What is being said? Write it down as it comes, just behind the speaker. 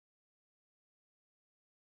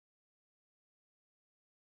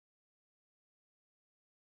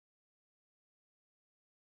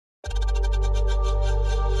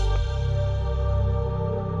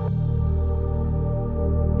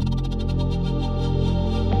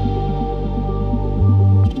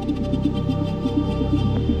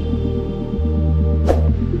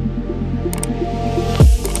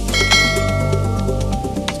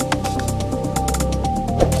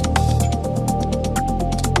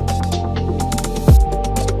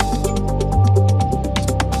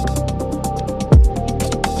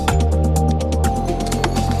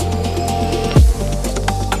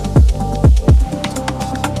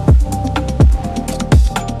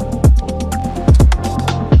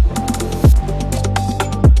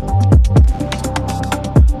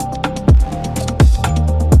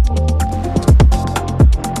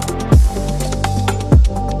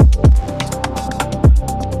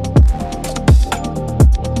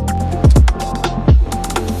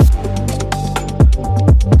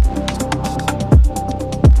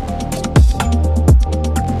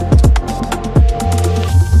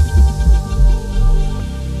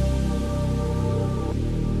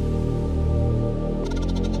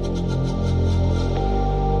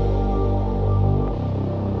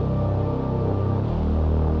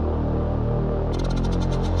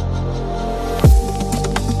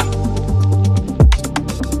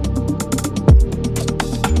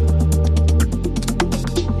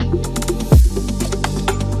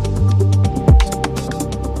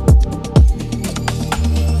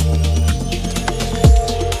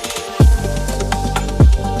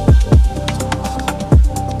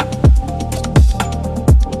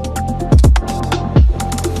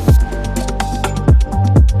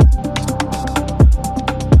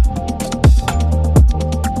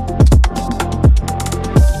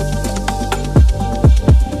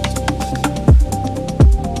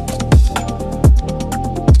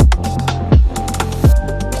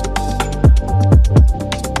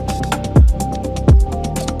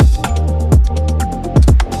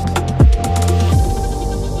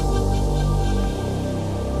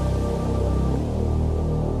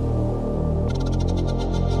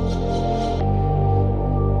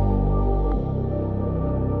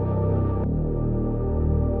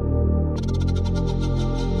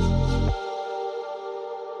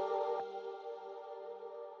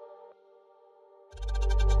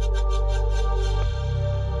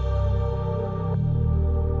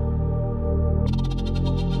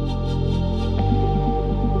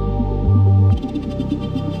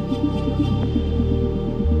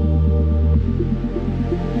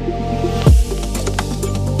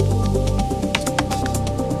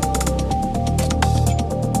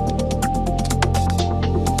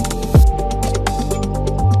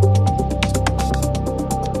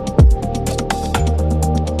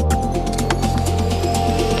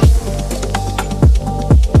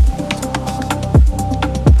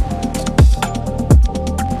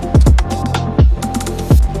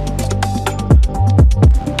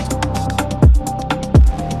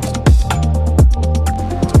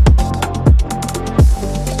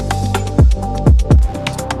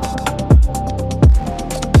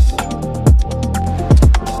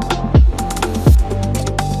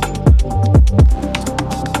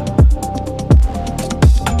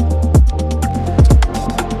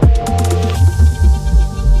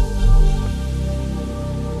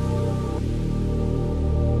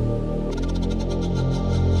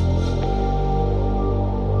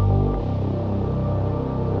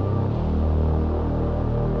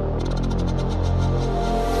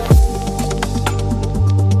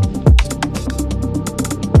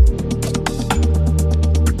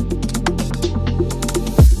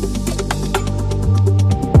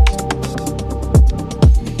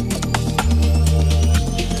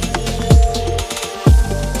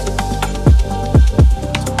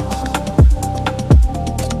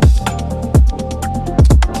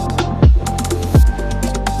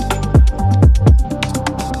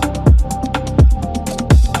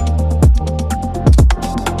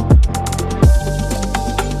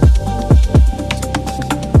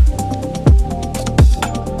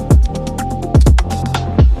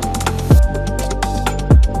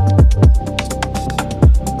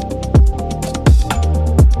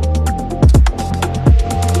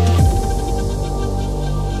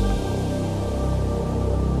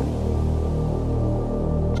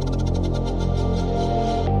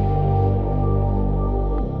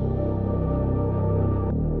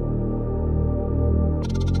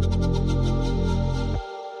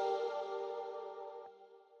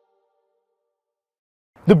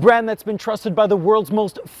the brand that's been trusted by the world's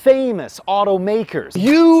most famous automakers.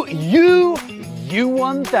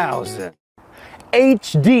 U1000.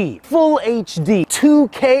 HD, full HD,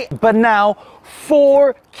 2K, but now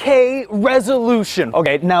 4K resolution.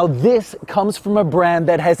 Okay, now this comes from a brand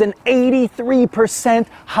that has an 83%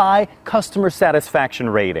 high customer satisfaction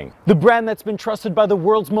rating. The brand that's been trusted by the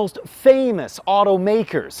world's most famous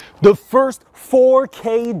automakers. The first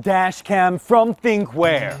 4K dash cam from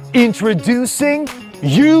Thinkware. Introducing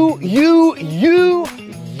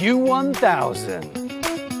U1000.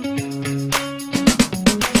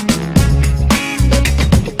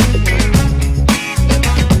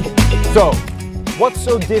 So, what's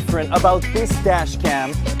so different about this dash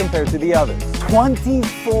cam compared to the others?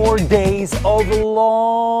 24 days of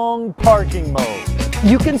long parking mode.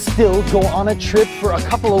 You can still go on a trip for a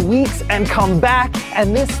couple of weeks and come back,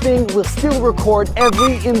 and this thing will still record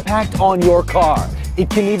every impact on your car. It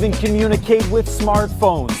can even communicate with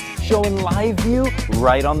smartphones, showing live view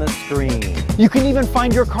right on the screen. You can even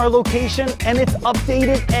find your car location, and it's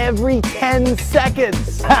updated every 10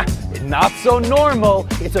 seconds. Ha! Not so normal,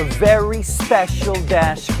 it's a very special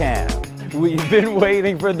dash cam. We've been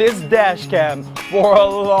waiting for this dash cam for a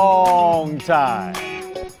long time,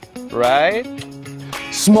 right?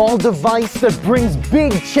 Small device that brings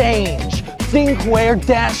big change. Thinkware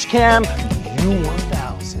Dash Cam U1000.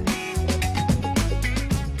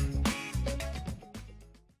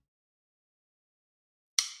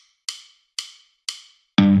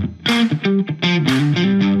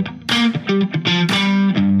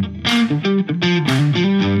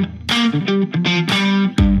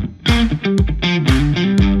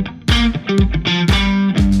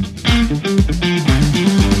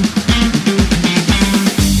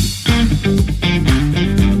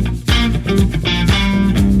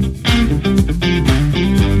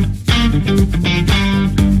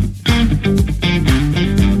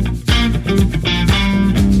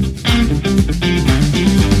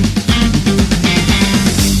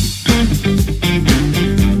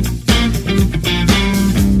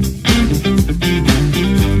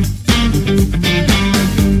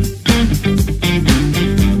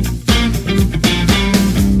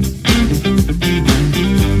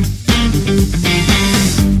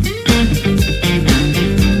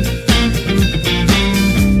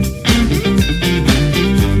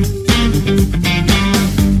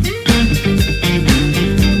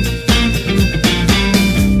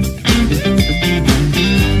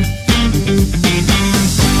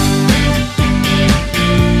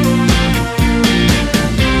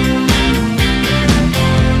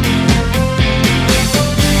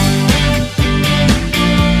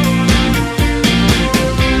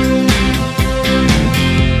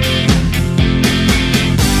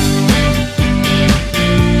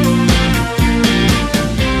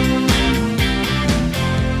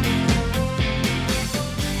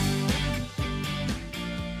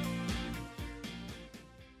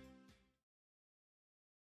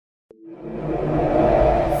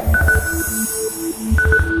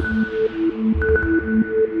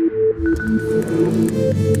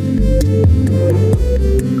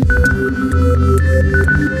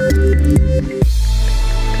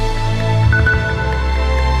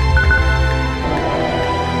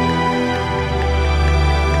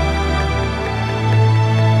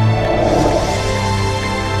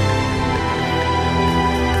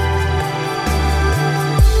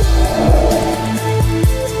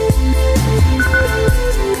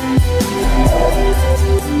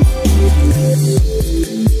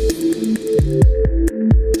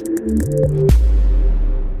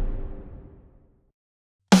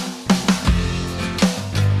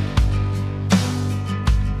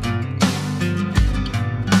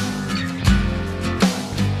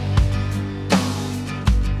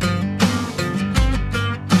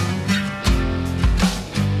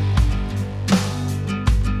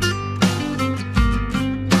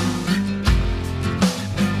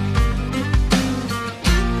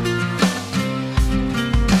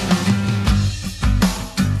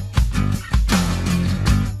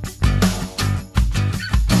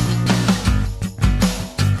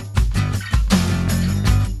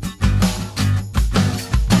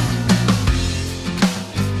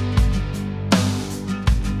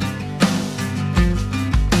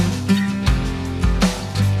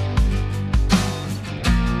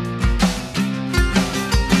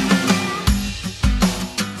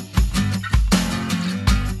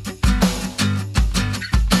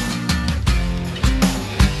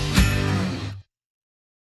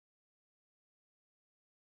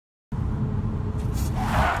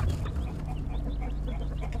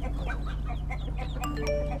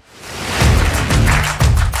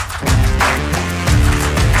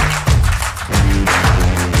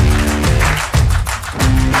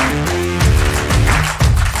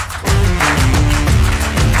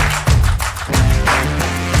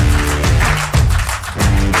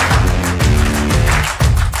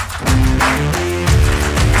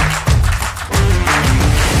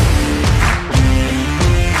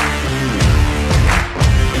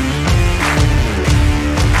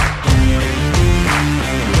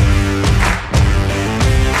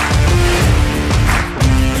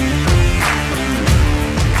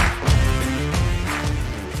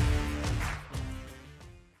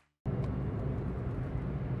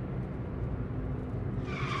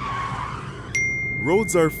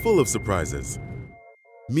 roads are full of surprises.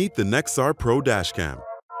 Meet the Nexar Pro Dash Cam.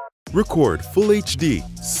 Record full HD,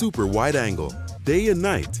 super wide angle, day and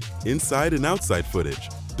night, inside and outside footage,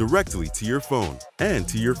 directly to your phone and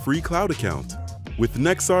to your free cloud account. With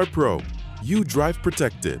Nexar Pro, you drive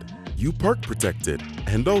protected, you park protected,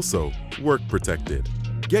 and also work protected.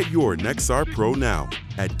 Get your Nexar Pro now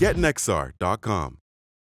at getnexar.com.